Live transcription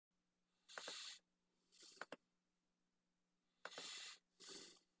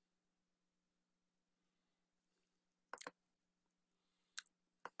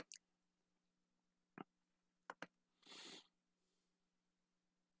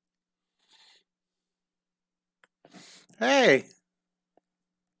Hey,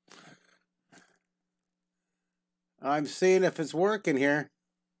 I'm seeing if it's working here.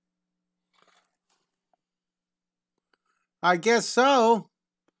 I guess so.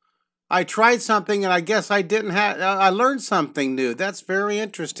 I tried something and I guess I didn't have, I learned something new. That's very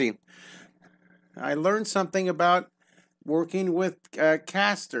interesting. I learned something about working with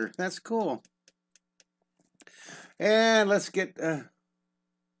Caster. That's cool. And let's get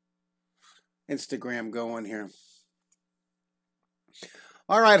Instagram going here.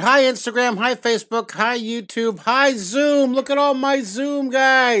 All right. Hi, Instagram. Hi, Facebook. Hi, YouTube. Hi, Zoom. Look at all my Zoom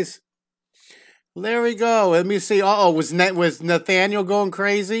guys. There we go. Let me see. Was Nathaniel going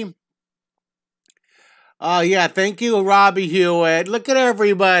crazy? Oh, yeah. Thank you, Robbie Hewitt. Look at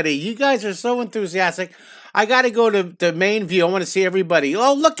everybody. You guys are so enthusiastic. I got to go to the main view. I want to see everybody.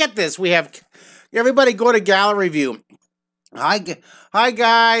 Oh, look at this. We have everybody go to gallery view. Hi,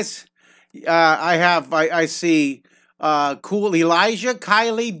 guys. I see cool Elijah,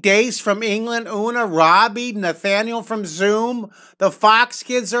 Kylie, Dace from England, Una, Robbie, Nathaniel from Zoom. The Fox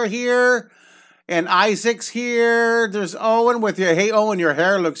kids are here. And Isaac's here. There's Owen with your, hey, Owen, your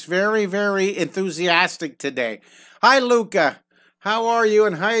hair looks very, very enthusiastic today. Hi, Luca. How are you?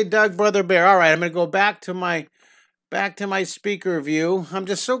 And hi, Doug, Brother Bear. All right, I'm going to go back to my speaker view. I'm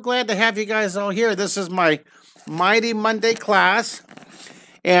just so glad to have you guys all here. This is my Mighty Monday class.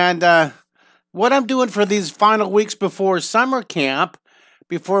 And what I'm doing for these final weeks before summer camp,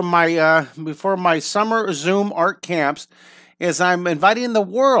 before my summer Zoom art camps, is I'm inviting the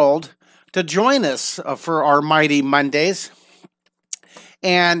world to join us for our Mighty Mondays,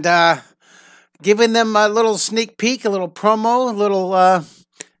 and giving them a little sneak peek, a little promo, a little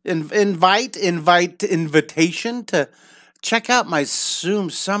invitation to check out my Zoom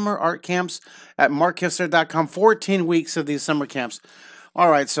summer art camps at markhifster.com. 14 weeks of these summer camps. All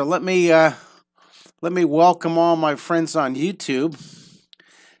right, so let me welcome all my friends on YouTube,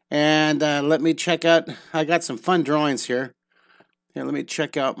 and let me check out. I got some fun drawings here. Here, let me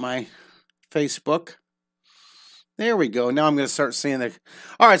check out my Facebook. There we go. Now I'm going to start seeing the...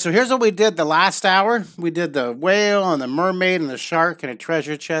 All right, so here's what we did the last hour. We did the whale and the mermaid and the shark and a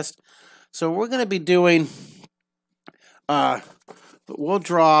treasure chest. So we're going to be doing... we'll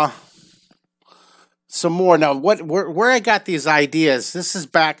draw some more. Now, where I got these ideas, this is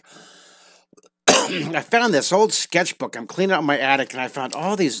back... I found this old sketchbook. I'm cleaning out my attic, and I found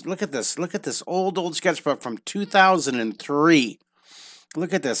all these... Look at this. Look at this old sketchbook from 2003.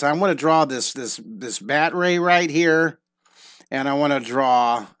 Look at this. I want to draw this bat ray right here. And I want to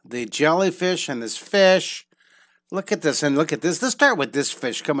draw the jellyfish and this fish. Look at this and look at this. Let's start with this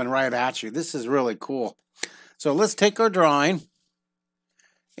fish coming right at you. This is really cool. So let's take our drawing.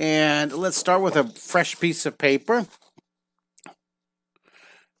 And let's start with a fresh piece of paper.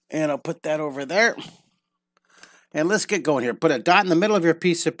 And I'll put that over there. And let's get going here. Put a dot in the middle of your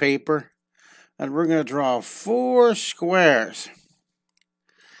piece of paper. And we're going to draw 4 squares.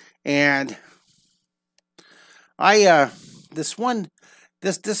 And this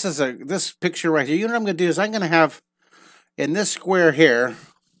picture right here, you know what I'm going to do is I'm going to have in this square here,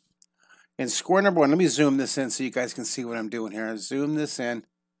 in square number 1, let me zoom this in so you guys can see what I'm doing here. I'll zoom this in,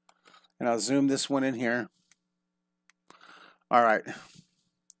 and I'll zoom this one in here. All right.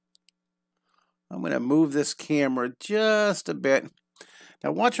 I'm going to move this camera just a bit.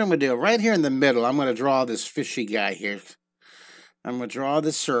 Now watch what I'm going to do. Right here in the middle, I'm going to draw this fishy guy here. I'm going to draw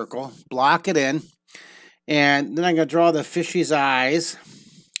this circle, block it in, and then I'm going to draw the fishy's eyes.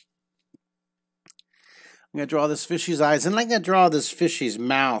 I'm going to draw this fishy's eyes, and I'm going to draw this fishy's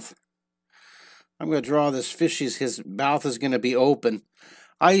mouth. I'm going to draw this fishy's, his mouth is going to be open.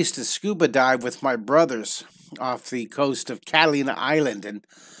 I used to scuba dive with my brothers off the coast of Catalina Island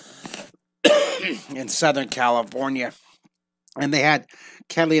in Southern California. And they had,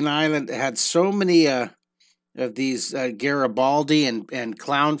 Catalina Island had so many... of these Garibaldi and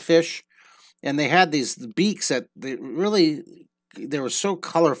clownfish, and they had these beaks that they were so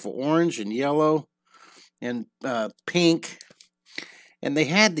colorful, orange and yellow and pink, and they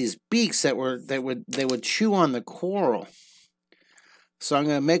had these beaks that would chew on the coral. So I'm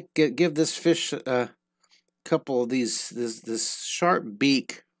going to give this fish a couple of this sharp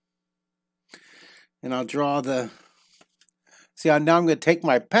beak, and I'll draw the. See, now I'm going to take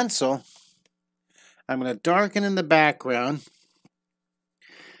my pencil. I'm going to darken in the background.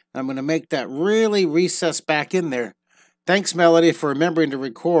 I'm going to make that really recess back in there. Thanks, Melody, for remembering to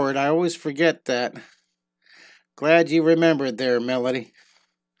record. I always forget that. Glad you remembered there, Melody.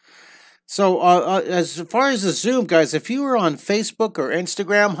 So, as far as the Zoom, guys, if you were on Facebook or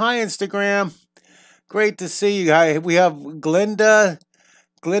Instagram, hi, Instagram. Great to see you. We have Glinda,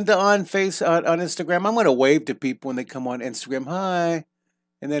 Glinda on on Instagram. I'm going to wave to people when they come on Instagram. Hi.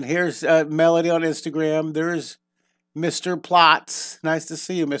 And then here's Melody on Instagram. There's Mr. Plots. Nice to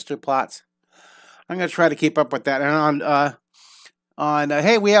see you, Mr. Plots. I'm going to try to keep up with that. And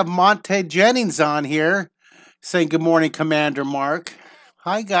hey, we have Monte Jennings on here saying good morning, Commander Mark.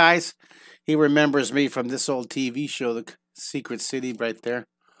 Hi, guys. He remembers me from this old TV show, The Secret City, right there.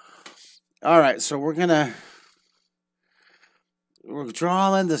 All right, so we're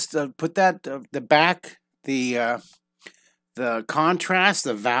drawing this. Put that the back, the contrast,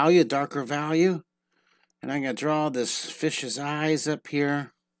 the value, darker value, and I'm gonna draw this fish's eyes up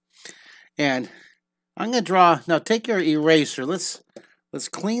here, and I'm gonna draw. Now take your eraser. Let's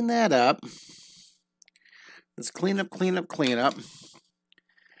clean that up. Let's clean up.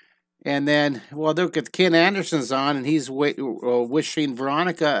 And then, well, look at Ken Anderson's on, and he's wishing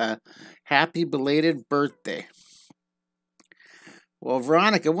Veronica a happy belated birthday. Well,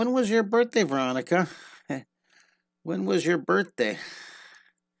 Veronica, when was your birthday, Veronica? When was your birthday?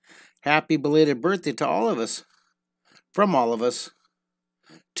 Happy belated birthday to all of us. From all of us.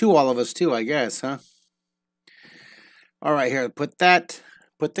 To all of us, too, I guess, huh? All right, here, put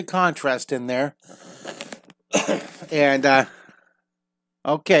the contrast in there. And,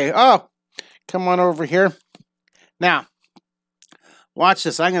 okay, oh, come on over here. Now, watch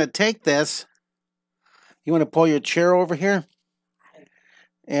this. I'm going to take this. You want to pull your chair over here?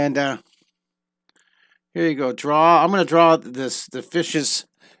 And here you go. Draw. I'm going to draw the fish's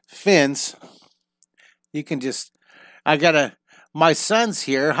fins. You can just, my son's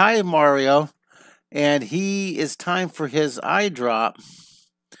here. Hi, Mario. And it's time for his eye drop.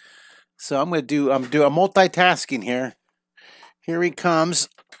 So I'm multitasking here. Here he comes.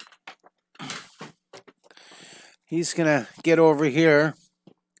 He's gonna get over here,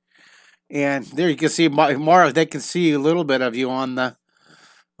 and there you can see Mario. They can see a little bit of you on the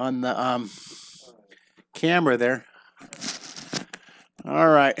camera there. All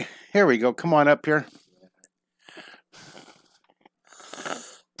right, here we go. Come on up here.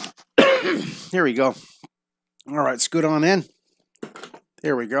 Here we go. All right, scoot on in.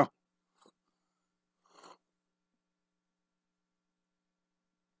 There we go.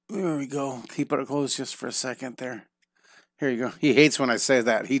 There we go. Keep it closed just for a second there. Here you go. He hates when I say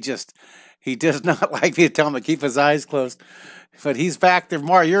that. He does not like me to tell him to keep his eyes closed. But he's back there.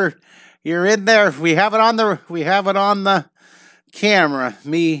 Mar, you're in there. We have it on the camera.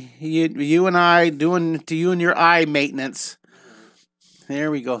 Me, you and I doing to you and your eye maintenance.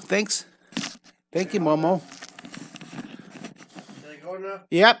 There we go. Thanks. Thank you, Momo.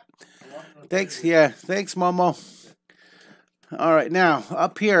 Yep. Thanks. Yeah. Thanks, Momo. All right, now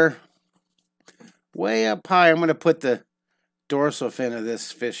up here, way up high, I'm going to put the dorsal fin of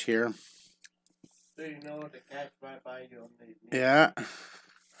this fish here. So you know to catch right by you. Yeah.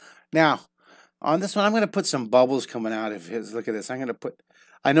 Now, on this one, I'm going to put some bubbles coming out of his. Look at this.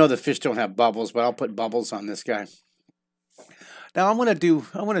 I know the fish don't have bubbles, but I'll put bubbles on this guy. Now I want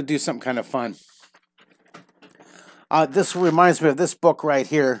to do something kind of fun. This reminds me of this book right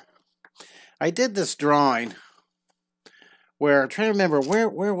here. I did this drawing. Where I'm trying to remember where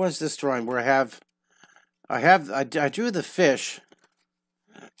was this drawing where I drew the fish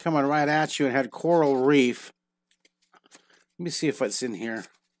coming right at you and had coral reef. Let me see if it's in here.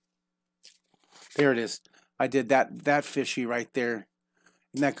 There it is. I did that fishy right there.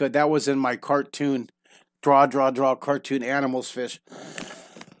 Isn't that good? That was in my cartoon draw cartoon animals fish.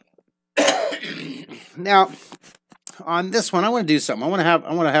 Now on this one I want to do something. I want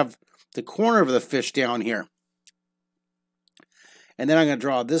to have the corner of the fish down here. And then I'm going to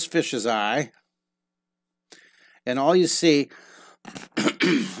draw this fish's eye. And all you see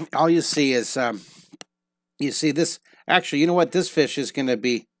is, you see this. Actually, you know what this fish is going to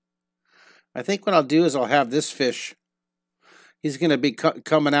be? I think what I'll do is I'll have this fish. He's going to be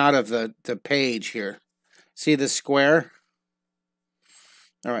coming out of the page here. See this square?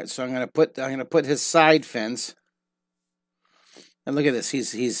 All right, so I'm going to put his side fins. And look at this.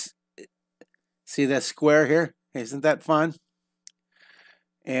 He's see that square here? Isn't that fun?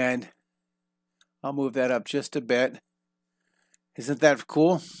 And I'll move that up just a bit. Isn't that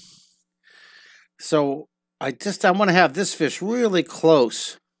cool? So I want to have this fish really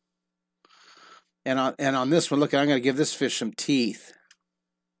close. And on this one, look, I'm going to give this fish some teeth.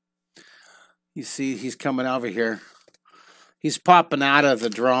 You see, he's coming over here. He's popping out of the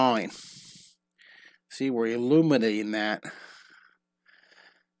drawing. See, we're illuminating that.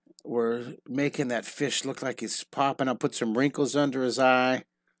 We're making that fish look like he's popping. I'll put some wrinkles under his eye.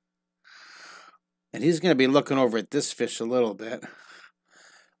 And he's going to be looking over at this fish a little bit.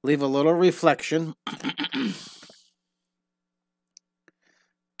 Leave a little reflection.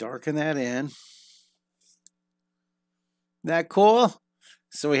 darken that in. Isn't that cool?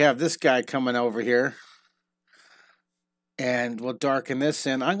 So we have this guy coming over here. And we'll darken this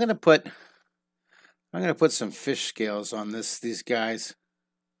in. I'm gonna put some fish scales on these guys.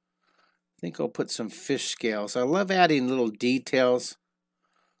 I think I'll put some fish scales. I love adding little details,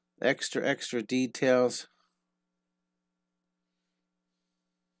 extra details.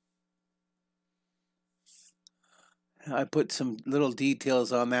 I put some little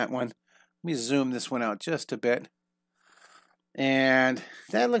details on that one. Let me zoom this one out just a bit. And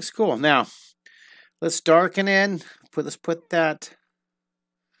that looks cool. Now, let's darken in. Let's put that.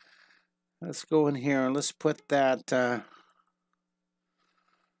 Let's go in here and let's put that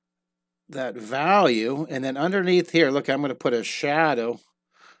that value, and then underneath here, look, I'm going to put a shadow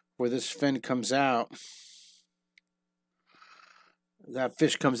where this fin comes out. That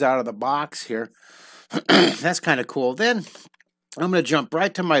fish comes out of the box here. That's kind of cool. Then I'm going to jump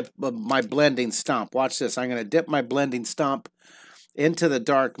right to my blending stump. Watch this. I'm going to dip my blending stump into the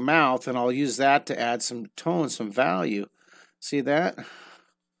dark mouth, and I'll use that to add some tone, some value. See that?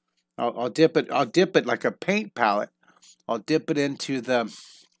 I'll dip it like a paint palette. I'll dip it into the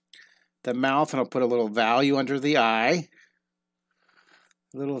mouth, and I'll put a little value under the eye.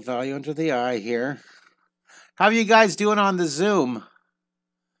 A little value under the eye here. How are you guys doing on the Zoom?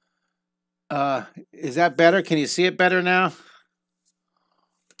 Is that better? Can you see it better now?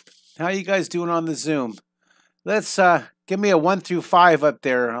 How are you guys doing on the Zoom? Let's give me a 1 through 5 up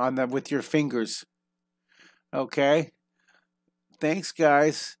there on with your fingers. Okay. Thanks,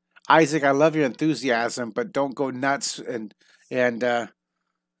 guys. Isaac, I love your enthusiasm, but don't go nuts and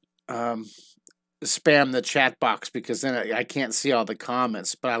spam the chat box, because then I can't see all the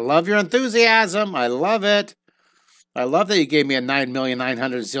comments. But I love your enthusiasm. I love it. I love that you gave me a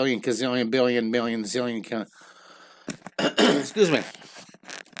 9,900,000,000 gazillion billion million zillion. Excuse me.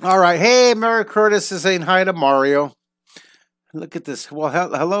 All right. Hey, Mary Curtis is saying hi to Mario. Look at this. Well,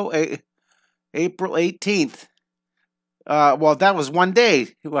 hello, April 18th. Well, that was one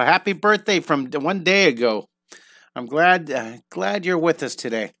day. Well, happy birthday from 1 day ago. I'm glad you're with us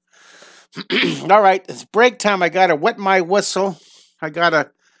today. All right, it's break time. I gotta wet my whistle. I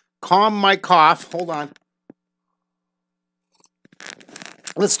gotta calm my cough. Hold on.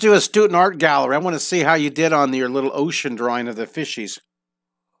 Let's do a student art gallery. I want to see how you did on your little ocean drawing of the fishies.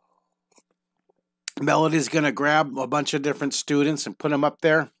 Melody's gonna grab a bunch of different students and put them up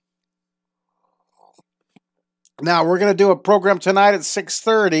there. Now, we're going to do a program tonight at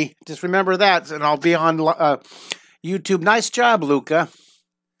 6:30. Just remember that, and I'll be on YouTube. Nice job, Luca.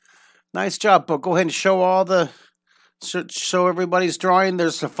 Nice job. But go ahead and show show everybody's drawing.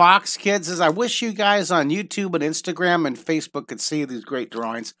 There's the Fox Kids. I wish you guys on YouTube and Instagram and Facebook could see these great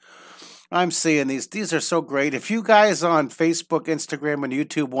drawings. I'm seeing these. These are so great. If you guys on Facebook, Instagram, and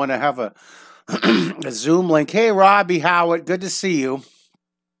YouTube want to have a, a Zoom link, hey, Robbie Howitt, good to see you.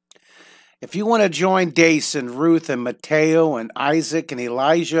 If you want to join Dace and Ruth and Mateo and Isaac and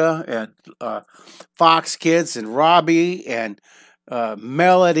Elijah and Fox Kids and Robbie and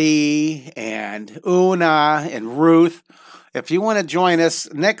Melody and Una and Ruth, if you want to join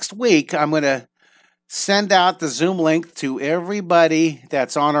us next week, I'm going to send out the Zoom link to everybody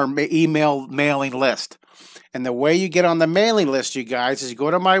that's on our email mailing list. And the way you get on the mailing list, you guys, is you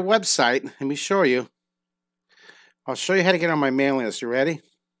go to my website. Let me show you. I'll show you how to get on my mailing list. You ready?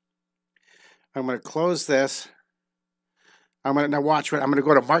 I'm going to close this. I'm going to now watch what I'm going to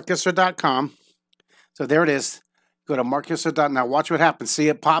go to markisser.com. So there it is. Go to markisser.com. Now watch what happens. See,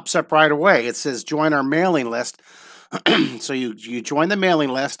 it pops up right away. It says join our mailing list. So you join the mailing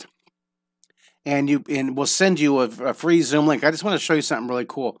list, and we'll send you a free Zoom link. I just want to show you something really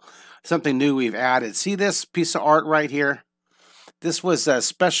cool, something new we've added. See this piece of art right here? This was a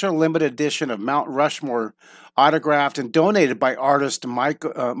special limited edition of Mount Rushmore, autographed and donated by artist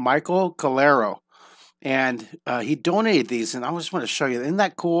Michael Calero. And he donated these, and I just want to show you. Isn't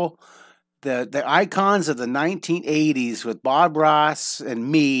that cool? The icons of the 1980s with Bob Ross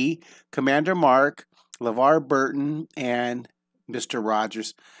and me, Commander Mark, LeVar Burton, and Mr.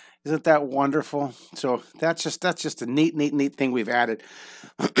 Rogers. Isn't that wonderful? So that's just a neat thing we've added.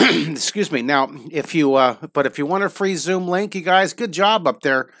 Excuse me. Now, if you want a free Zoom link, you guys, good job up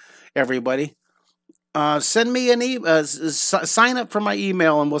there, everybody. Send me an email. Sign up for my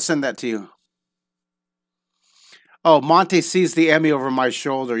email, and we'll send that to you. Oh, Monty sees the Emmy over my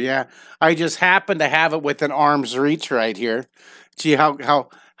shoulder. Yeah, I just happen to have it within arm's reach right here. Gee, how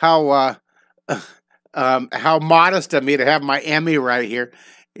modest of me to have my Emmy right here.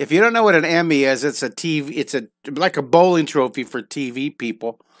 If you don't know what an Emmy is, it's a TV. It's like a bowling trophy for TV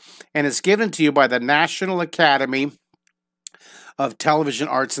people, and it's given to you by the National Academy of television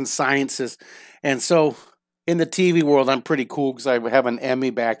arts and sciences. And so in the TV world, I'm pretty cool because I have an Emmy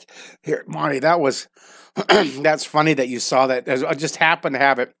back here. Marty, that was, that's funny that you saw that. I just happened to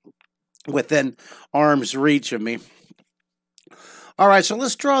have it within arm's reach of me. All right, so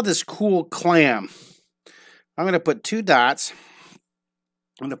let's draw this cool clam. I'm going to put 2 dots.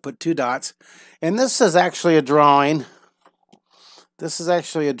 I'm going to put 2 dots. And this is actually a drawing. This is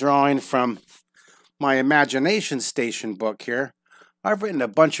actually a drawing from my Imagination Station book here. I've written a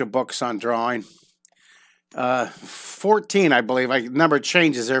bunch of books on drawing. 14, I believe. Number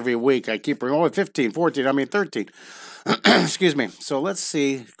changes every week. I keep 15, 14, I mean 13. Excuse me. So let's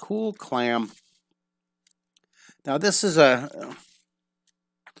see. Cool clam. Now this is a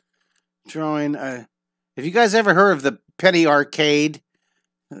drawing. Have you guys ever heard of the Penny Arcade?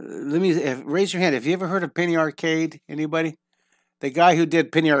 Raise your hand. Have you ever heard of Penny Arcade? Anybody? The guy who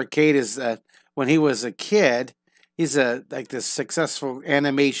did Penny Arcade is when he was a kid. He's like this successful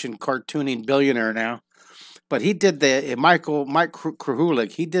animation cartooning billionaire now. But he did Mike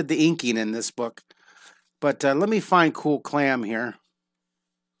Krahulik. He did the inking in this book. But let me find Cool Clam here.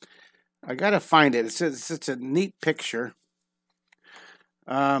 I gotta find it. It's such a neat picture.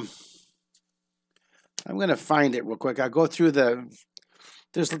 I'm gonna find it real quick. I'll go through the.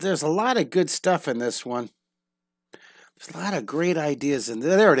 There's a lot of good stuff in this one. There's a lot of great ideas in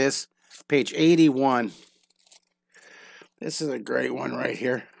there. There it is, page 81. This is a great one right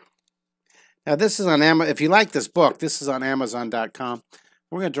here. Now this is on Amazon. If you like this book, this is on Amazon.com.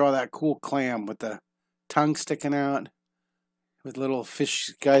 We're gonna draw that cool clam with the tongue sticking out, with little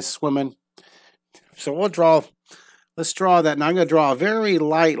fish guys swimming. So we'll draw. Let's draw that. Now I'm gonna draw very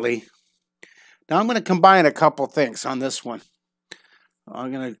lightly. Now I'm gonna combine a couple things on this one.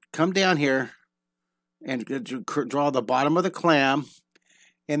 I'm gonna come down here and draw the bottom of the clam,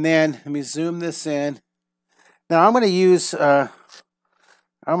 and then let me zoom this in. Now I'm going to use, I'm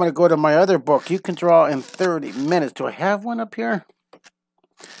going to go to my other book. You can draw in 30 minutes. Do I have one up here?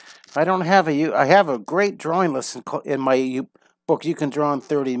 I don't have I have a great drawing lesson in my book. You can draw in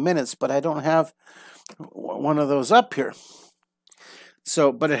 30 minutes, but I don't have one of those up here.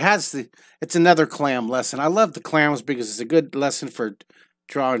 So, but it has it's another clam lesson. I love the clams because it's a good lesson for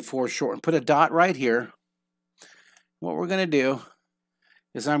drawing foreshortened. Put a dot right here. What we're going to do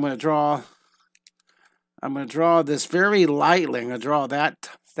is I'm going to draw this very lightly. I'm going to draw that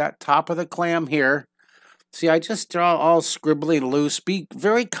top of the clam here. See, I just draw all scribbly loose. Be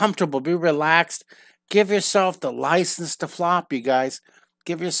very comfortable. Be relaxed. Give yourself the license to flop, you guys.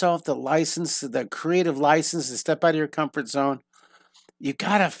 Give yourself the license, the creative license to step out of your comfort zone. You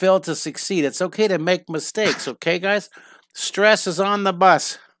got to fail to succeed. It's okay to make mistakes, okay, guys? Stress is on the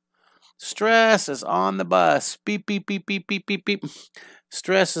bus. Stress is on the bus. Beep, beep, beep, beep, beep, beep, beep.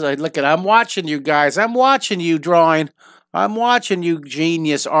 Stress is, I'm watching you guys. I'm watching you drawing. I'm watching you,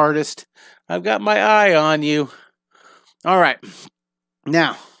 genius artist. I've got my eye on you. All right.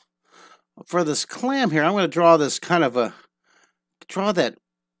 Now, for this clam here, I'm going to draw this kind of draw that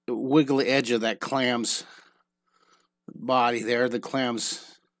wiggly edge of that clam's body there. The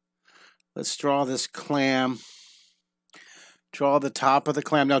clam's, let's draw this clam. Draw the top of the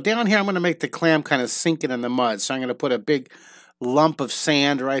clam. Now down here, I'm going to make the clam kind of sinking in the mud. So I'm going to put a big lump of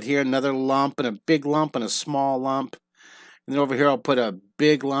sand right here, another lump, and a big lump, and a small lump. And then over here, I'll put a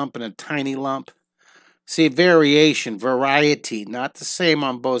big lump and a tiny lump. See, variation, variety, not the same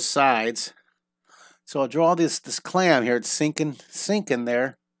on both sides. So I'll draw this clam here. It's sinking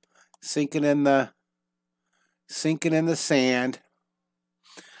there, sinking in the sand.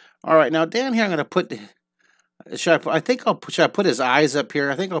 All right, now down here, I'm going to put. Should I put his eyes up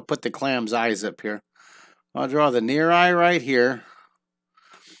here? I think I'll put the clam's eyes up here. I'll draw the near eye right here,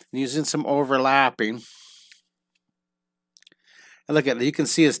 using some overlapping. And look at it, you can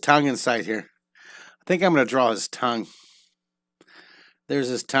see his tongue inside here. I think I'm going to draw his tongue. There's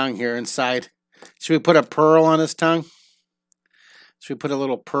his tongue here inside. Should we put a pearl on his tongue? Should we put a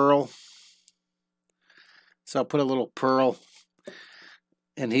little pearl? So I'll put a little pearl.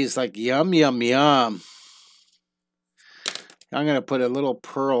 And he's like, yum, yum, yum. I'm going to put a little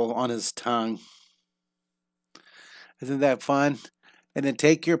pearl on his tongue. Isn't that fun? And then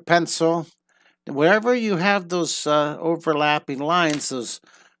take your pencil. Wherever you have those overlapping lines, those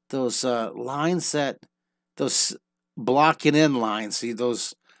lines those blocking in lines, see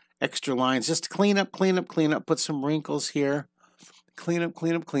those extra lines, just clean up, clean up, clean up. Put some wrinkles here. Clean up,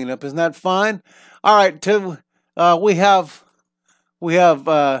 clean up, clean up. Isn't that fun? All right, we have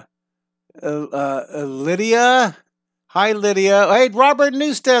Lydia. Hi, Lydia. Hey, Robert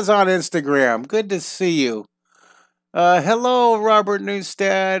Newsted's on Instagram. Good to see you. Hello, Robert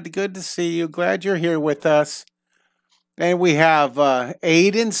Newsted. Good to see you. Glad you're here with us. And we have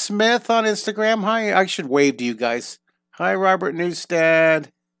Aiden Smith on Instagram. Hi, I should wave to you guys. Hi, Robert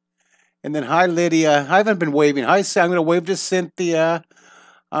Newstead. And then hi, Lydia. I haven't been waving. Hi, I'm going to wave to Cynthia.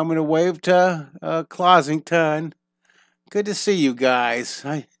 I'm going to wave to Closington. Good to see you guys.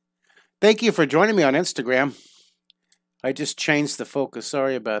 Thank you for joining me on Instagram. I just changed the focus.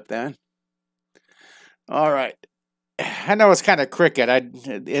 Sorry about that. All right. I know it's kind of cricket. I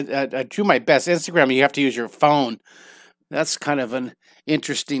do my best. Instagram, you have to use your phone. That's kind of an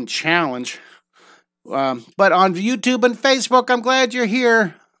interesting challenge. But on YouTube and Facebook, I'm glad you're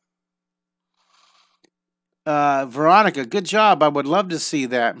here. Veronica, good job. I would love to see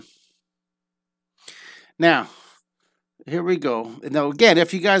that. Now, here we go. Now, again,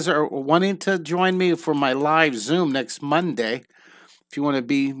 if you guys are wanting to join me for my live Zoom next Monday, if you want to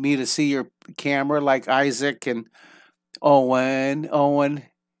be me to see your camera like Isaac and Owen.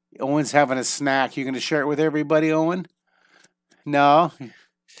 Owen's having a snack. You're going to share it with everybody, Owen? No.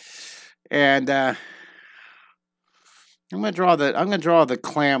 And I'm going to draw the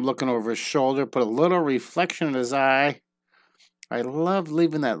clam looking over his shoulder, put a little reflection in his eye. I love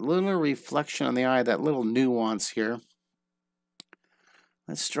leaving that little reflection on the eye, that little nuance here.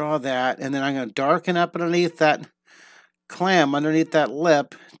 Let's draw that, and then I'm going to darken up underneath that clam, underneath that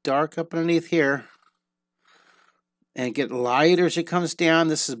lip, dark up underneath here, and get lighter as it comes down.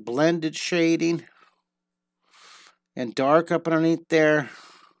 This is blended shading, and dark up underneath there.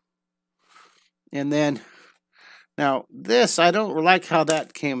 And then, now this, I don't like how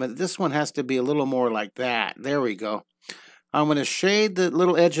that came. This one has to be a little more like that. There we go. I'm going to shade the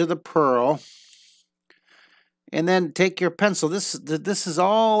little edge of the pearl. And then take your pencil. This is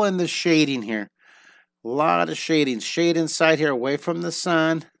all in the shading here. A lot of shading. Shade inside here away from the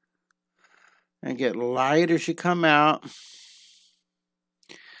sun. And get lighter as you come out. Isn't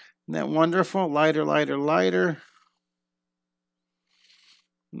that wonderful? Lighter, lighter, lighter.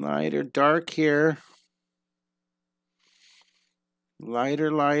 Lighter, dark here.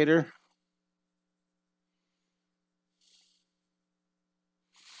 Lighter, lighter.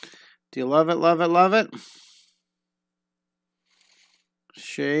 Do you love it, love it, love it?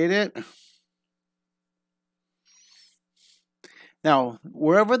 Shade it. Now,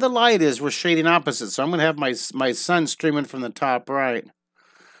 wherever the light is, we're shading opposite. So I'm going to have my sun streaming from the top right.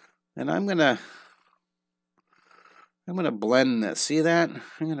 And I'm going to blend this. See that?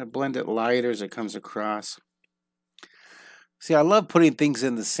 I'm going to blend it lighter as it comes across. See, I love putting things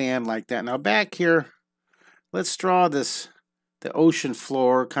in the sand like that. Now back here, let's draw this, the ocean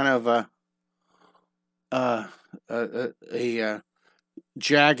floor, kind of a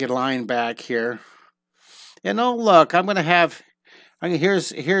jagged line back here. And oh look, I'm gonna have,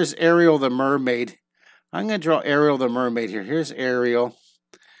 here's Ariel the mermaid. I'm gonna draw Ariel the mermaid here. Here's Ariel.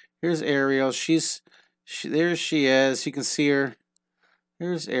 Here's Ariel. There she is. You can see her.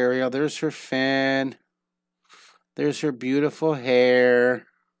 There's Ariel. There's her fin. There's her beautiful hair.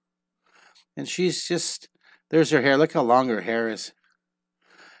 And she's just, there's her hair. Look how long her hair is.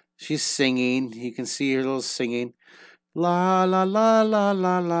 She's singing. You can see her little singing. La la la la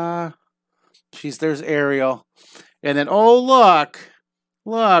la la. There's Ariel. And then, oh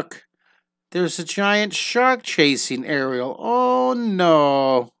look, there's a giant shark chasing Ariel. Oh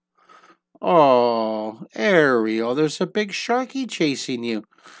no. Oh, Ariel, there's a big sharky chasing you.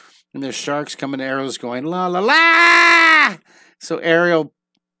 And there's sharks coming, Ariel's going la la la. So Ariel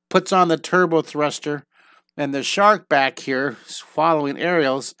puts on the turbo thruster, and the shark back here is following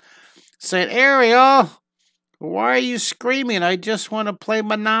Ariel's, saying, Ariel, why are you screaming? I just want to play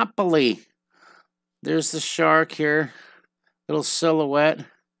Monopoly. There's the shark here. Little silhouette.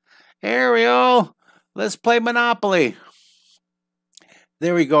 Ariel, let's play Monopoly.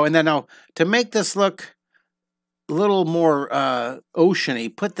 There we go. And then now, to make this look a little more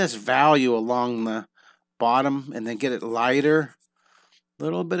oceany, put this value along the bottom and then get it lighter. A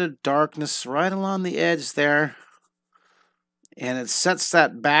little bit of darkness right along the edge there. And it sets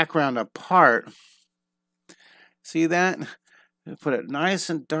that background apart. See that? Put it nice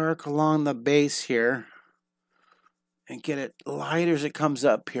and dark along the base here. And get it lighter as it comes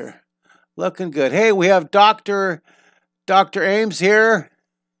up here. Looking good. Hey, we have Dr. Ames here.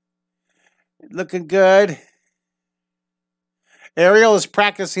 Looking good. Ariel is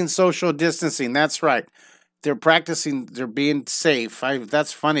practicing social distancing. That's right. They're practicing, they're being safe.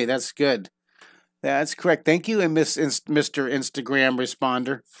 That's funny. That's good. That's correct. Thank you, and Mr. Instagram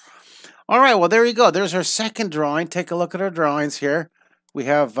responder. All right, well, there you go. There's our second drawing. Take a look at our drawings here. We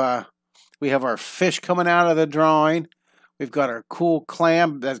have our fish coming out of the drawing. We've got our cool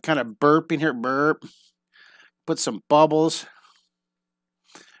clam that's kind of burping here. Burp. Put some bubbles.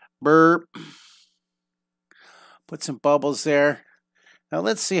 Burp. Put some bubbles there. Now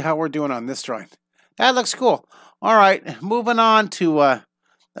let's see how we're doing on this drawing. That looks cool. All right, moving on to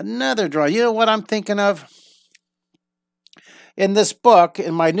another drawing. You know what I'm thinking of? In this book,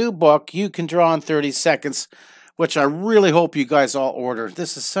 in my new book, You Can Draw in 30 Seconds, which I really hope you guys all order.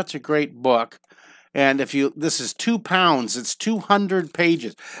 This is such a great book. And this is £2. It's 200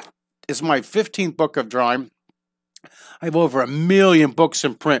 pages. It's my 15th book of drawing. I have over 1 million books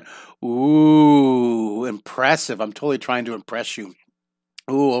in print. Ooh, impressive. I'm totally trying to impress you.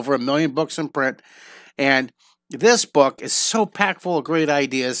 Ooh, over 1 million books in print. And this book is so packed full of great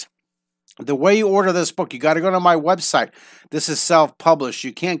ideas. The way you order this book, you got to go to my website. This is self-published.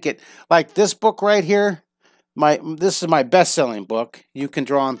 You can't get, like this book right here, this is my best-selling book. You Can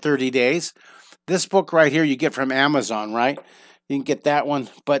Draw in 30 days. This book right here you get from Amazon, right? You can get that one.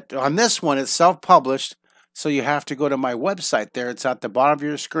 But on this one, it's self-published, so you have to go to my website there. It's at the bottom of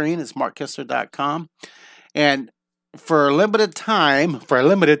your screen. It's markkistler.com. And for a limited time,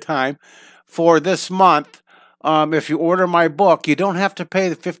 for this month, if you order my book, you don't have to pay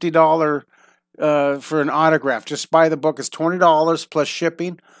the $50 for an autograph. Just buy the book. It's $20 plus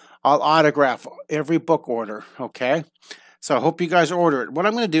shipping. I'll autograph every book order, okay? So I hope you guys order it. What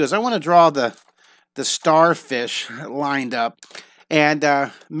I'm going to do is I want to draw the starfish lined up.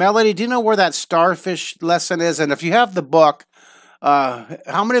 And Melody, do you know where that starfish lesson is? And if you have the book,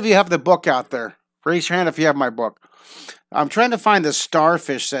 how many of you have the book out there? Raise your hand if you have my book. I'm trying to find the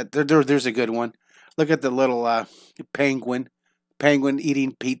starfish that there's a good one. Look at the little penguin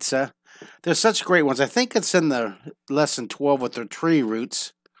eating pizza. There's such great ones. I think it's in the lesson 12 with the tree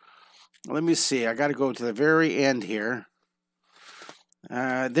roots. Let me see. I got to go to the very end here.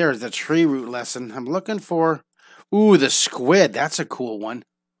 There's the tree root lesson. I'm looking for, ooh, the squid. That's a cool one.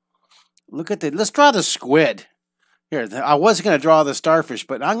 Look at that. Let's draw the squid. Here, I was going to draw the starfish,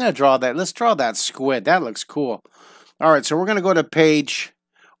 but I'm going to draw that. Let's draw that squid. That looks cool. All right, so we're going to go to page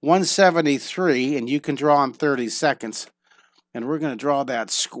 173, and You Can Draw in 30 seconds. And we're going to draw that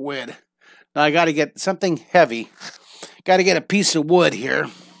squid. Now, I got to get something heavy. Got to get a piece of wood here.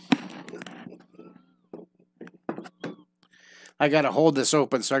 I got to hold this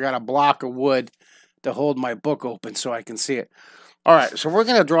open, so I got a block of wood to hold my book open so I can see it. All right, so we're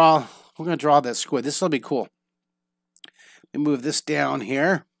going to draw that squid. This will be cool. Let me move this down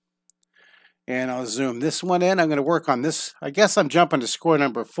here. And I'll zoom this one in. I'm going to work on this. I guess I'm jumping to square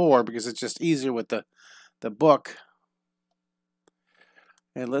number 4 because it's just easier with the book.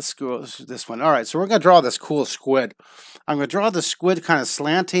 And let's go this one. All right, so we're going to draw this cool squid. I'm going to draw the squid kind of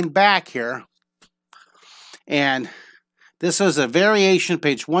slanting back here. And this is a variation,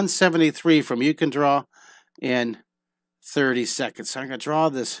 page 173 from You Can Draw in 30 seconds. So I'm going to draw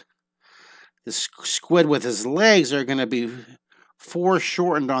this squid with his legs are going to be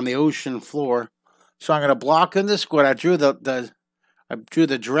foreshortened on the ocean floor. So I'm going to block in the squid. I drew the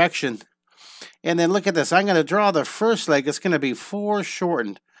direction. And then look at this. I'm going to draw the first leg. It's going to be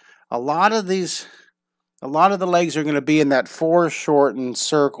foreshortened. A lot of the legs are going to be in that foreshortened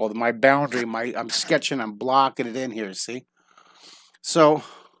circle. My boundary, I'm sketching, I'm blocking it in here, see? So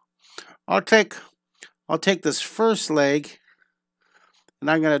I'll take this first leg, and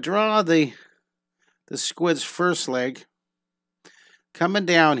I'm going to draw the squid's first leg coming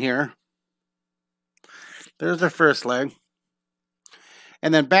down here. There's the first leg.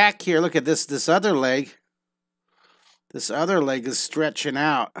 And then back here, look at this other leg. This other leg is stretching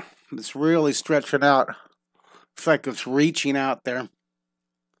out. It's really stretching out. It's like it's reaching out there.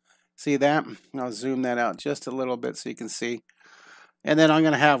 See that? I'll zoom that out just a little bit so you can see. And then I'm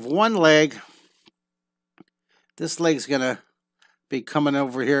going to have one leg. This leg's going to be coming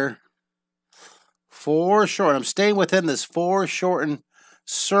over here. Foreshortened. I'm staying within this foreshortened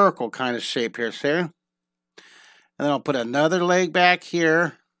circle kind of shape here, see? And then I'll put another leg back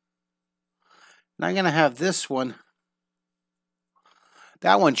here. And I'm going to have this one.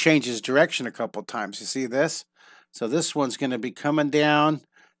 That one changes direction a couple times. You see this? So this one's going to be coming down,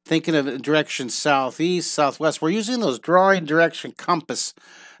 thinking of direction southeast, southwest. We're using those drawing direction compass.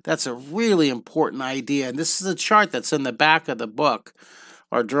 That's a really important idea. And this is a chart that's in the back of the book.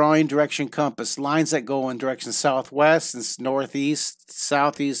 Our drawing direction compass, lines that go in direction southwest and northeast,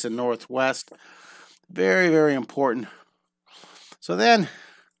 southeast and northwest. Very, very important. So then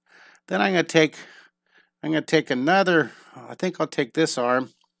I'm going to take another, I think I'll take this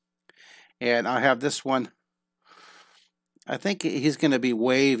arm, and I'll have this one. I think he's going to be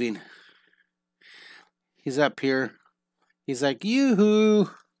waving. He's up here. He's like, yoo-hoo.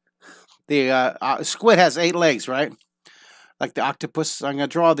 The squid has 8 legs, right? Like the octopus. I'm going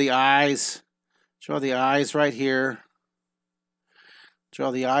to draw the eyes. Draw the eyes right here.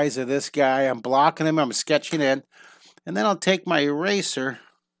 Draw the eyes of this guy. I'm blocking him. I'm sketching in. And then I'll take my eraser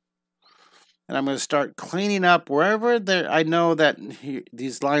and I'm going to start cleaning up wherever I know that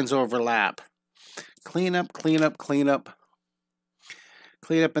these lines overlap. Clean up, clean up, clean up.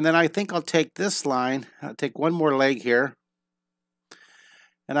 Clean up. And then I think I'll take this line. I'll take one more leg here.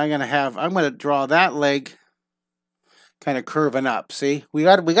 And I'm going to draw that leg kind of curving up. See, we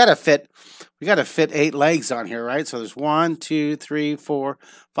got to fit 8 legs on here, right? So there's 1, 2, 3, 4,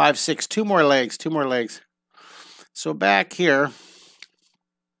 5, 6, 2 more legs, 2 more legs. So back here,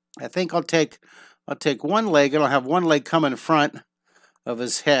 I think I'll take one leg, and I'll have one leg come in front of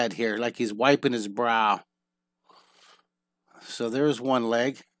his head here, like he's wiping his brow. So there's one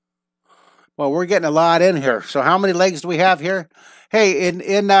leg. Well, we're getting a lot in here. So how many legs do we have here? Hey,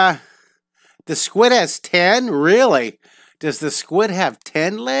 the squid has 10? Really? Does the squid have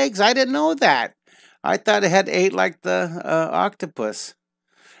 10 legs? I didn't know that. I thought it had 8 like the octopus.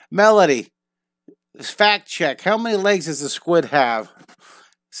 Melody, fact check. How many legs does the squid have?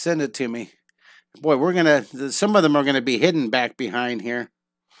 Send it to me. Boy, some of them are gonna be hidden back behind here.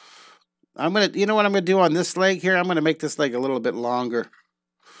 You know what I'm gonna do on this leg here? I'm gonna make this leg a little bit longer.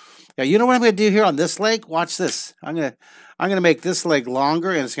 Yeah, you know what I'm gonna do here on this leg? Watch this. I'm gonna make this leg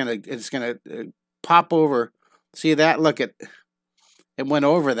longer, and it's gonna pop over. See that? Look, it went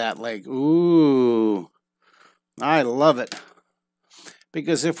over that leg. Ooh, I love it.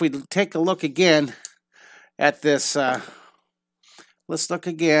 Because if we take a look again at this, let's look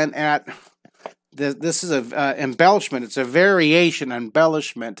again at this is a embellishment. It's a variation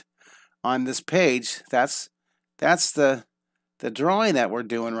embellishment on this page. That's the drawing that we're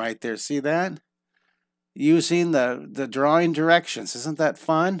doing right there. See that? Using the drawing directions. Isn't that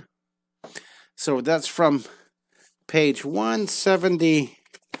fun? So that's from page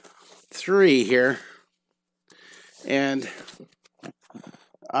 173 here. And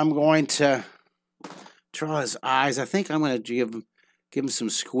I'm going to draw his eyes. I think I'm going to give him some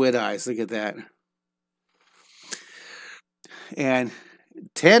squid eyes. Look at that. And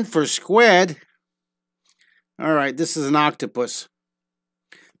 10 for squid. All right, this is an octopus.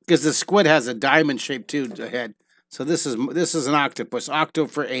 Because the squid has a diamond shape too head. So this is an octopus. Octo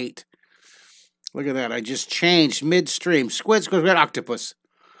for 8. Look at that. I just changed midstream. Squid, squid, squid, octopus.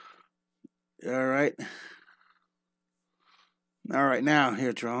 All right. All right, now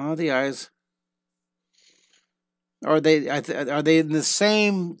here, draw the eyes. Are they in the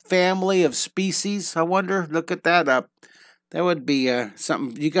same family of species? I wonder. Look at that up. That would be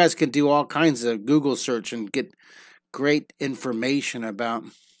something. You guys can do all kinds of Google search and get great information about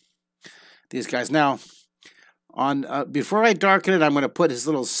these guys. Now, before I darken it, I'm going to put his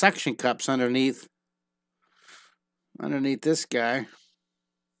little suction cups underneath this guy.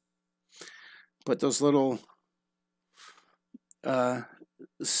 Put those little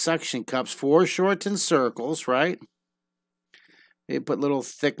suction cups, foreshortened circles, right? They put little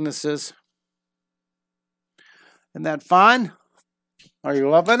thicknesses. Isn't that fun? Are you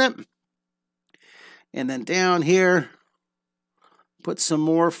loving it? And then down here, put some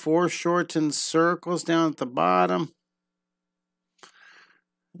more foreshortened circles down at the bottom.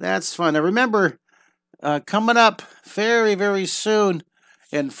 That's fun. Now remember, coming up very, very soon,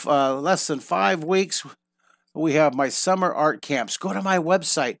 in less than 5 weeks, we have my summer art camps. Go to my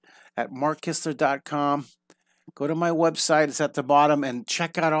website at markkistler.com. Go to my website. It's at the bottom. And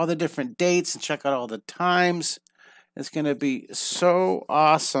check out all the different dates and check out all the times. It's going to be so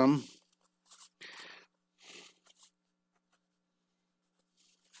awesome.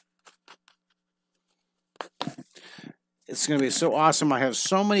 It's going to be so awesome. I have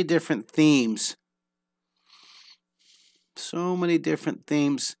so many different themes. So many different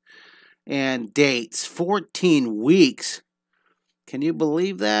themes and dates. 14 weeks. Can you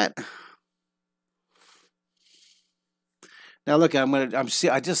believe that? Now look,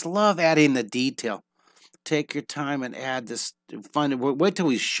 I just love adding the detail. Take your time and add this fun. Wait till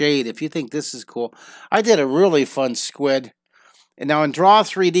we shade. If you think this is cool, I did a really fun squid. And now on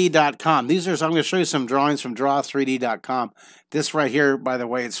draw3d.com, I'm going to show you some drawings from draw3d.com. This right here, by the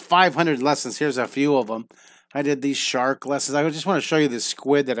way, it's 500 lessons. Here's a few of them. I did these shark lessons. I just want to show you this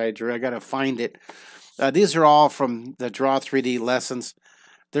squid that I drew. I got to find it. These are all from the Draw3D lessons.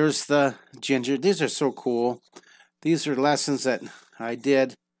 There's the ginger. These are so cool. These are lessons that I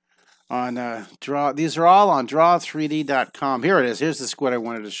did on Draw. These are all on Draw3D.com. Here it is. Here's the squid I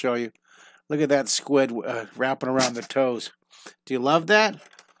wanted to show you. Look at that squid wrapping around the toes. Do you love that?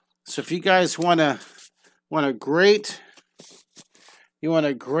 So if you guys want a great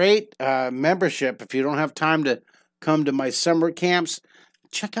membership, if you don't have time to come to my summer camps,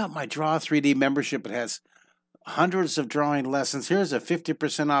 check out my Draw3D membership. It has Hundreds of drawing lessons. Here's a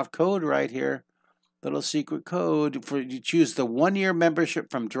 50% off code right here. Little secret code for you. Choose the 1-year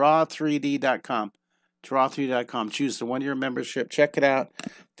membership from draw3d.com. Draw3d.com. Choose the 1-year membership. Check it out.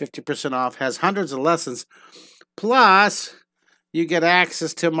 50% off. Has hundreds of lessons. Plus, you get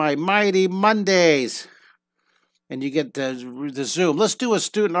access to my Mighty Mondays. And you get the Zoom. Let's do a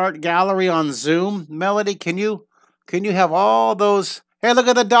student art gallery on Zoom. Melody, can you have all those? Hey, look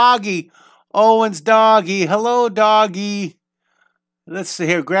at the doggy. Owen's doggy. Hello, doggy. Let's see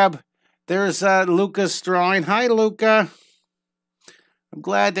here. There's Luca's drawing. Hi, Luca. I'm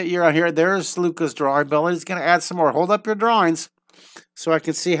glad that you're out here. There's Luca's drawing. Melody's going to add some more. Hold up your drawings so I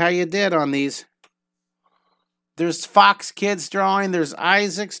can see how you did on these. There's Fox Kids drawing. There's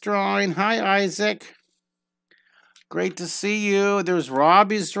Isaac's drawing. Hi, Isaac. Great to see you. There's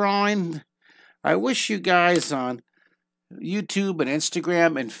Robbie's drawing. I wish you guys on YouTube and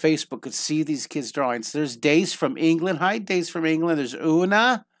Instagram and Facebook could see these kids' drawings. There's Days from England. Hi, Days from England. There's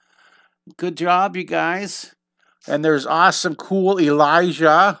Una. Good job, you guys. And there's awesome, cool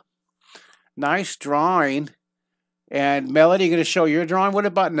Elijah. Nice drawing. And Melody, going to show your drawing. What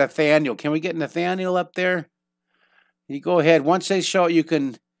about Nathaniel? Can we get Nathaniel up there? You go ahead. Once they show it, you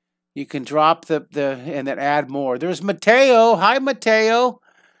can drop the and then add more. There's Mateo. Hi, Mateo.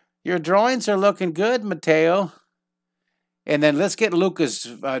 Your drawings are looking good, Mateo. And then let's get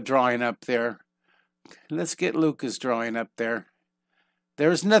Luca's drawing up there. Let's get Luca's drawing up there.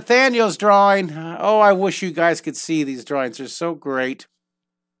 There's Nathaniel's drawing. Oh, I wish you guys could see these drawings. They're so great.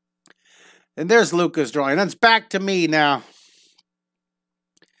 And there's Luca's drawing. That's back to me now.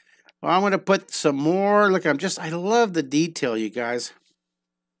 Well, I'm going to put some more. Look, I love the detail, you guys.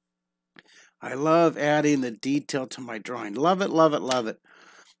 I love adding the detail to my drawing. Love it, love it, love it.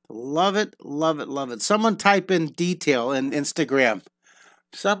 Love it, love it, love it. Someone type in detail in Instagram.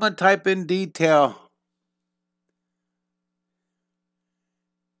 Someone type in detail.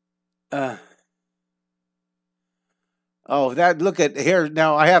 Look at here.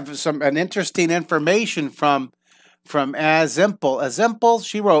 Now I have an interesting information from Azimple. Azimple,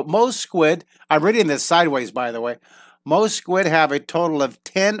 she wrote, most squid, I'm reading this sideways, by the way. Most squid have a total of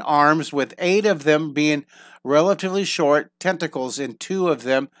 10 arms, with 8 of them being relatively short tentacles and 2 of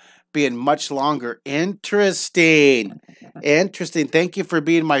them being much longer. Interesting. Interesting. Thank you for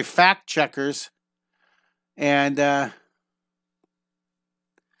being my fact checkers. And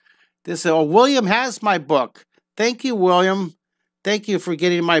William has my book. Thank you, William. Thank you for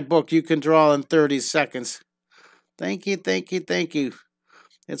getting my book. You can draw in 30 seconds. Thank you, thank you, thank you.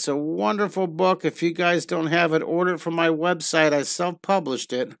 It's a wonderful book. If you guys don't have it, order it from my website. I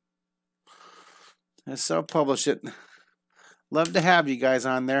self-published it. Love to have you guys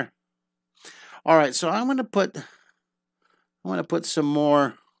on there. All right, so I'm gonna put some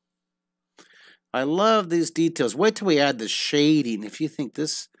more. I love these details. Wait till we add the shading. If you think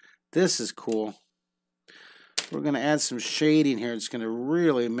this is cool, we're gonna add some shading here. It's gonna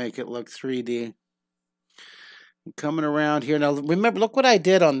really make it look 3D. Coming around here now. Remember, look what I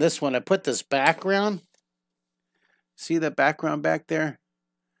did on this one. I put this background. See that background back there?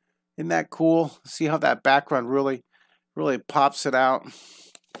 Isn't that cool? See how that background really pops it out.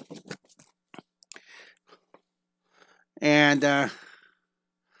 And I'm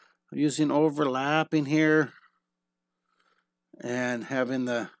using overlapping here and having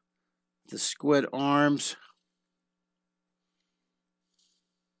the squid arms.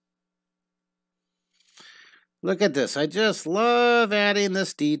 Look at this. I just love adding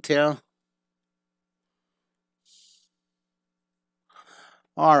this detail.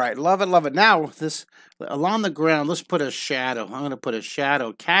 All right, love it, love it. Now, this along the ground, let's put a shadow. I'm going to put a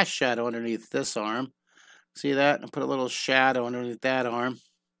shadow, cast shadow underneath this arm. See that? And put a little shadow underneath that arm.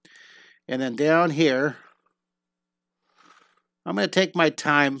 And then down here, I'm going to take my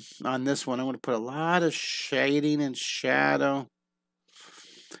time on this one. I'm going to put a lot of shading and shadow.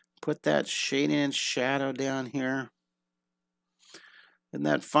 Put that shading and shadow down here. Isn't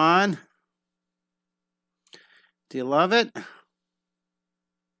that fun? Do you love it?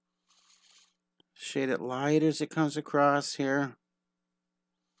 Shade it lighter as it comes across here.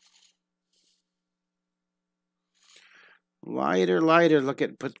 Lighter, lighter. Look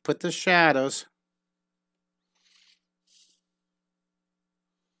at put the shadows.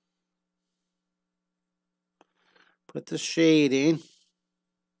 Put the shading.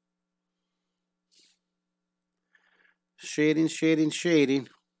 Shading, shading, shading.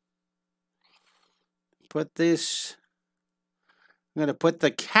 Put this. I'm going to put the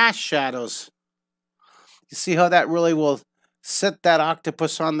cast shadows. You see how that really will set that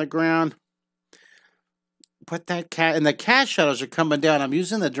octopus on the ground? Put that cat, and the cast shadows are coming down. I'm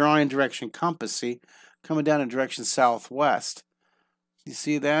using the drawing direction compass. See, coming down in direction southwest. You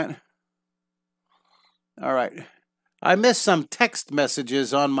see that? All right. I missed some text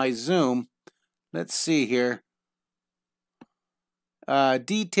messages on my Zoom. Let's see here.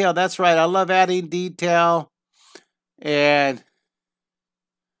 Detail, that's right. I love adding detail. And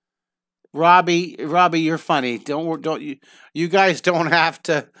Robbie, you're funny. Don't you guys don't have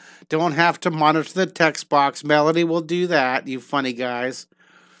to monitor the text box. Melody will do that. You funny guys.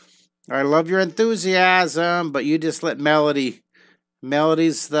 I love your enthusiasm, but you just let Melody.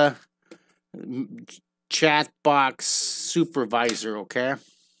 Melody's the chat box supervisor, okay?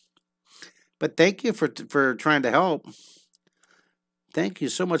 But thank you for trying to help. Thank you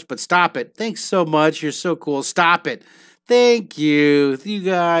so much, but stop it. Thanks so much. You're so cool. Stop it. Thank you. You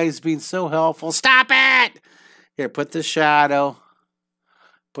guys being so helpful. Stop it! Here, put the shadow.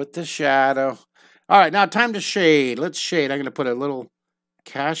 Put the shadow. All right, now time to shade. Let's shade. I'm going to put a little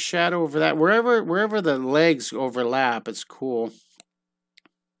cast shadow over that. Wherever the legs overlap, it's cool.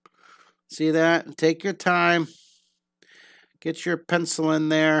 See that? Take your time. Get your pencil in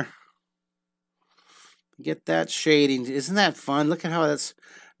there. Get that shading. Isn't that fun? Look at how that's...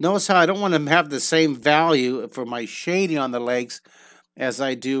 Notice how I don't want to have the same value for my shading on the legs as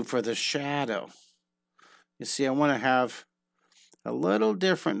I do for the shadow. You see, I want to have a little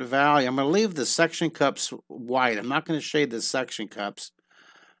different value. I'm going to leave the section cups white. I'm not going to shade the section cups,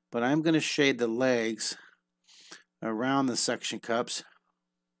 but I'm going to shade the legs around the section cups.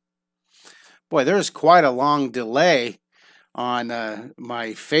 Boy, there's quite a long delay on my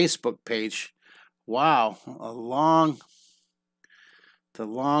Facebook page. Wow, the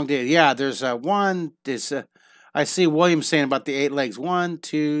long day. Yeah, there's one. I see William saying about the 8 legs. 1,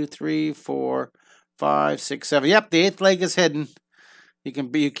 2, 3, 4, 5, 6, 7. Yep, the 8th leg is hidden.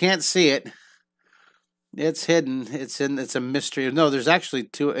 You can't see it. It's hidden. It's a mystery. No, there's actually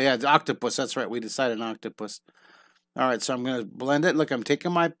 2. Yeah, it's octopus. That's right. We decided an octopus. All right, so I'm gonna blend it. Look, I'm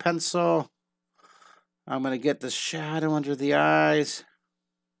taking my pencil. I'm gonna get the shadow under the eyes.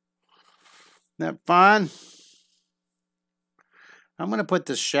 Isn't that fun? I'm going to put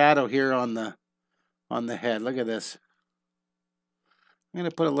the shadow here on the head. Look at this. I'm going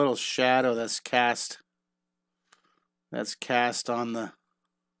to put a little shadow that's cast on the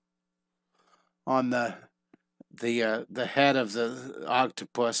head of the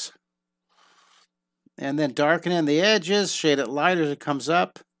octopus. And then darken in the edges, shade it lighter as it comes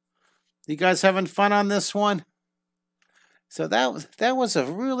up. You guys having fun on this one? So that was a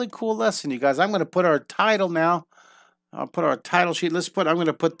really cool lesson, you guys. I'm going to put our title now. I'll put our title sheet. I'm going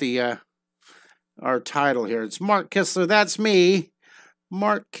to put the our title here. It's Mark Kistler. That's me.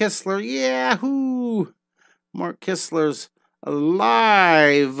 Mark Kistler. Yahoo! Mark Kistler's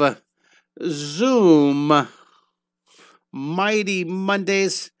live Zoom Mighty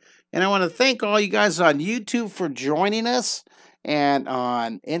Mondays. And I want to thank all you guys on YouTube for joining us, and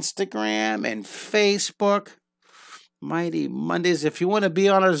on Instagram and Facebook. Mighty Mondays. If you want to be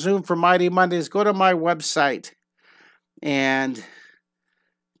on our Zoom for Mighty Mondays, go to my website and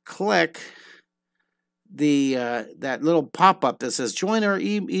click the that little pop-up that says join our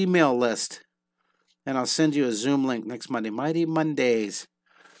email list, and I'll send you a Zoom link next Monday. Mighty Mondays.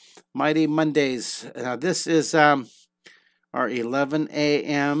 Mighty Mondays. Now this is our 11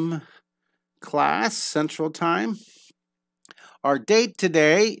 a.m. class, Central Time. Our date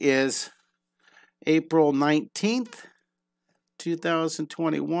today is April 19th,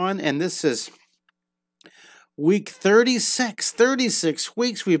 2021, and this is week 36. 36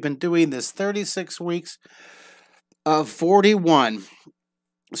 weeks. We've been doing this 36 weeks of 41.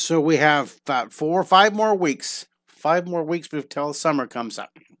 So we have about 4 or 5 more weeks. 5 more weeks until summer comes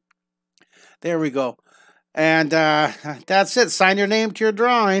up. There we go. And that's it. Sign your name to your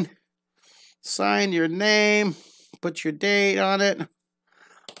drawing. Sign your name. Put your date on it.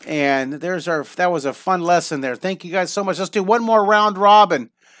 And that was a fun lesson there. Thank you guys so much. Let's do one more round robin.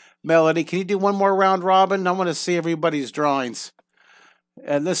 Melody, can you do one more round robin? I want to see everybody's drawings.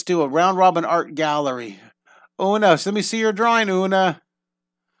 And let's do a round robin art gallery. Una, so let me see your drawing, Una.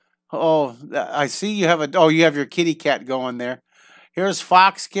 Oh, I see you have you have your kitty cat going there. Here's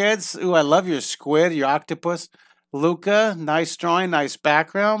Fox Kids. Ooh, I love your squid, your octopus. Luca, nice drawing, nice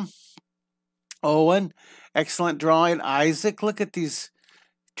background. Owen, excellent drawing. Isaac, look at these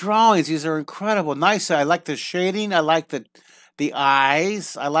drawings. These are incredible. Nice. I like the shading. I like the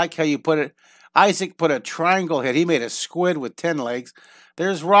eyes. I like how you put it. Isaac put a triangle head. He made a squid with 10 legs.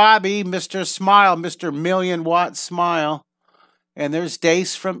 There's Robbie, Mr. Smile, Mr. Million-Watt Smile. And there's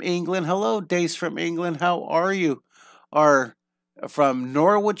Dace from England. Hello, Dace from England. How are you? Are from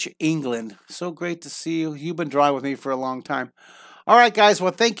Norwich, England. So great to see you. You've been drawing with me for a long time. All right, guys.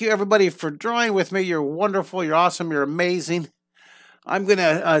 Well, thank you everybody for joining with me. You're wonderful. You're awesome. You're amazing. I'm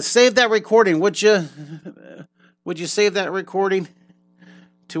gonna save that recording. Would you? Would you save that recording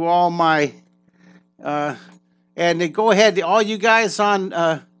to all my? And go ahead, all you guys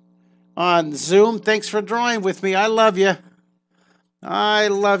on Zoom. Thanks for joining with me. I love you. I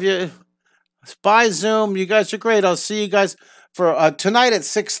love you. Bye, Zoom. You guys are great. I'll see you guys for tonight at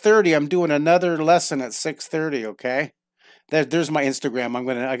 6:30. I'm doing another lesson at 6:30. Okay. There's my Instagram.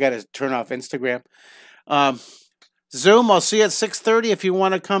 I gotta turn off Instagram. Zoom. I'll see you at 6:30 if you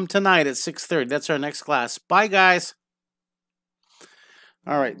want to come tonight at 6:30. That's our next class. Bye, guys.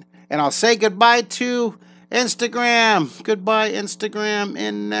 All right, and I'll say goodbye to Instagram. Goodbye, Instagram.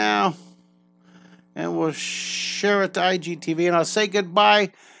 In now. And we'll share it to IGTV. And I'll say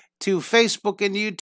goodbye to Facebook and YouTube.